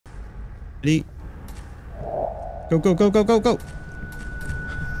Ready? Go, go, go, go, go, go.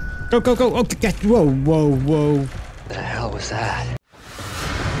 Go, go, go. Okay, get. Whoa, whoa, whoa. What the hell was that?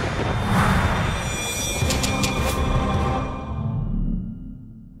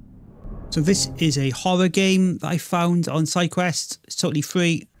 So this is a horror game that I found on SideQuest. It's totally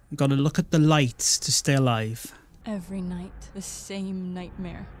free. I've got to look at the lights to stay alive. Every night, the same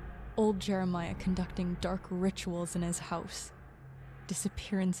nightmare. Old Jeremiah conducting dark rituals in his house.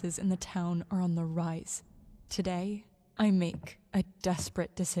 Disappearances in the town are on the rise. Today, I make a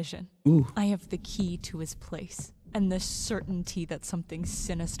desperate decision. Ooh. I have the key to his place, and the certainty that something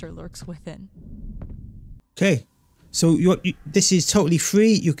sinister lurks within. Okay. So this is totally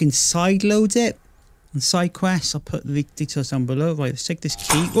free. You can sideload it on SideQuest. I'll put the details down below. Right, let's take this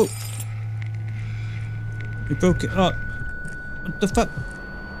key. Whoa. We broke it up. What the fuck?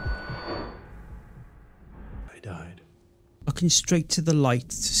 I died. Looking straight to the light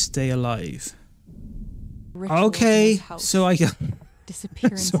to stay alive. Rituals Okay, in his house. so I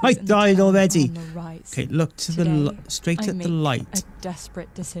Disappearances so I in the died town already. are on the rise. Okay, look to Today, the straight I at the make light. a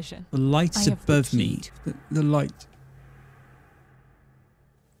desperate decision. The light's I have the above key me. to- The light.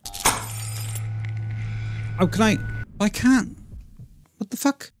 How can I can't. What the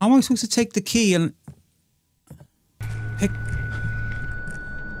fuck? How am I supposed to take the key and pick?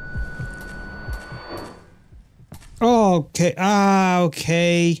 Oh, okay. Ah,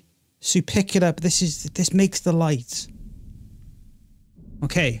 okay. So you pick it up. This makes the light.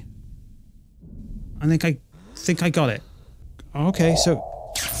 Okay. I think I got it. Okay, so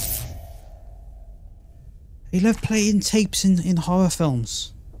I love playing tapes in horror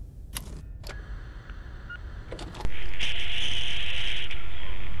films.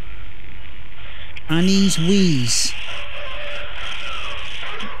 Annie's Wheeze.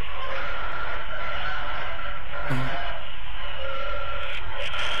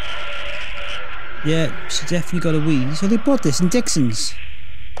 Yeah, she definitely got a wheeze. So they bought this in Dixon's.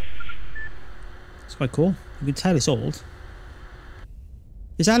 It's quite cool. You can tell it's old.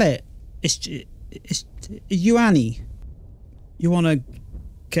 Is that it? It's you, Annie. You want to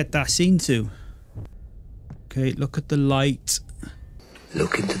get that scene too? Okay, look at the light.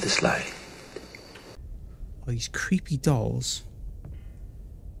 Look into this light. Oh, these creepy dolls.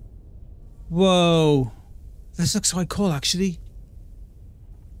 Whoa. This looks quite cool, actually.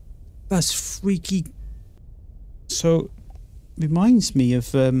 That's freaky. So, reminds me of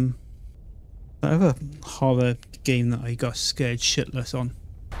that other horror game that I got scared shitless on.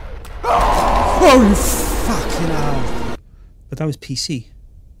 Oh, fucking hell. But that was PC.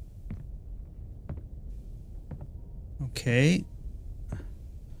 Okay.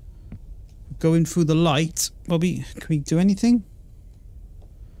 Going through the light. Bobby, can we do anything?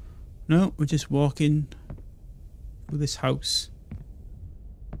 No, we're just walking through this house.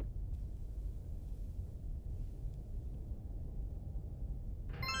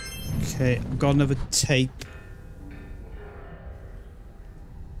 Okay, I've got another tape.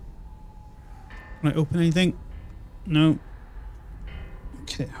 Can I open anything? No.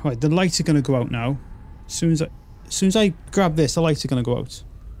 Okay, alright, the lights are gonna go out now. As soon as I grab this, the lights are gonna go out.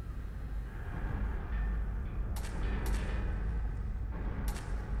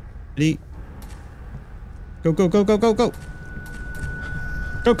 Ready? Go, go, go, go, go, go!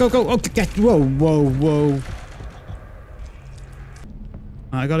 Go, go, go! Oh, get! Whoa, whoa, whoa!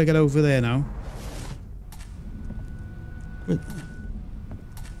 I gotta get over there now. What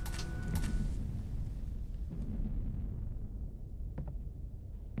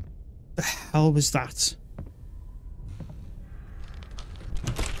the hell was that?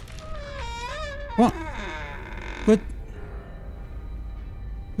 What? Where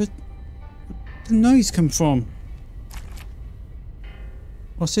did the noise come from?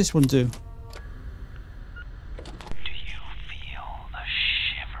 What's this one do?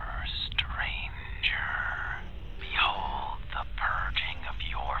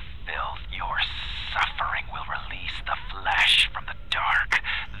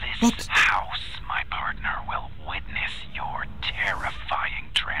 This house, my partner, will witness your terrifying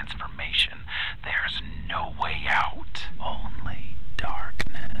transformation. There's no way out. Only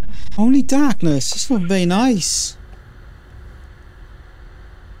darkness. Only darkness? That's not very nice.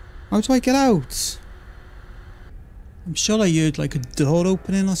 How do I get out? I'm sure I heard like a door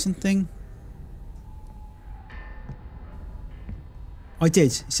opening or something. I did.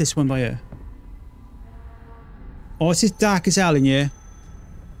 It's this one by here. Oh, it's as dark as hell in here.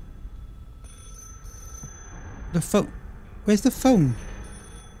 The phone. Where's the phone?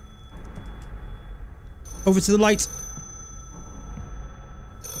 Over to the light.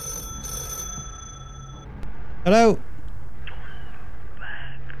 Hello?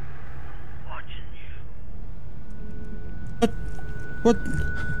 What?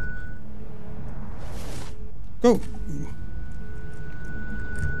 Go.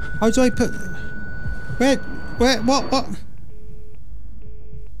 How do I put... Where, what?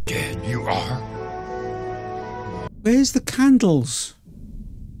 Dead you are? Where's the candles?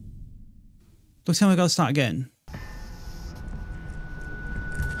 Don't tell me I gotta start again.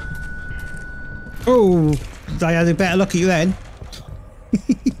 Oh, I had a better look at you then.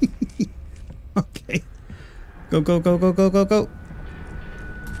 Okay. Go.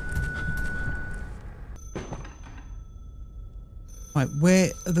 Right,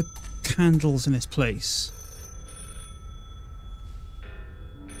 where are the candles in this place?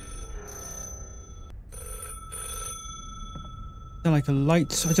 Is there like a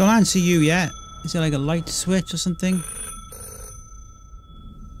light? I don't answer you yet. Is there like a light switch or something?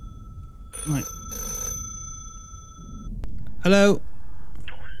 Right. Hello?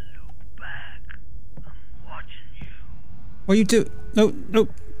 Don't look back. I'm watching you. What you do? No,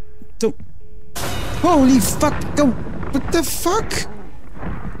 don't. Holy fuck! Go! What the fuck?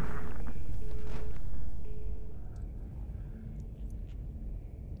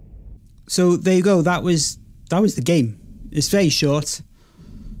 So there you go. That was the game. It's very short.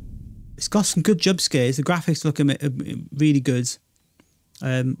 It's got some good jump scares. The graphics look really good.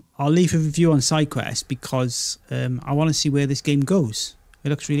 I'll leave a review on SideQuest because I want to see where this game goes. It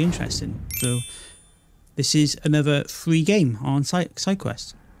looks really interesting. So this is another free game on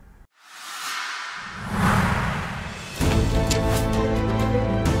SideQuest.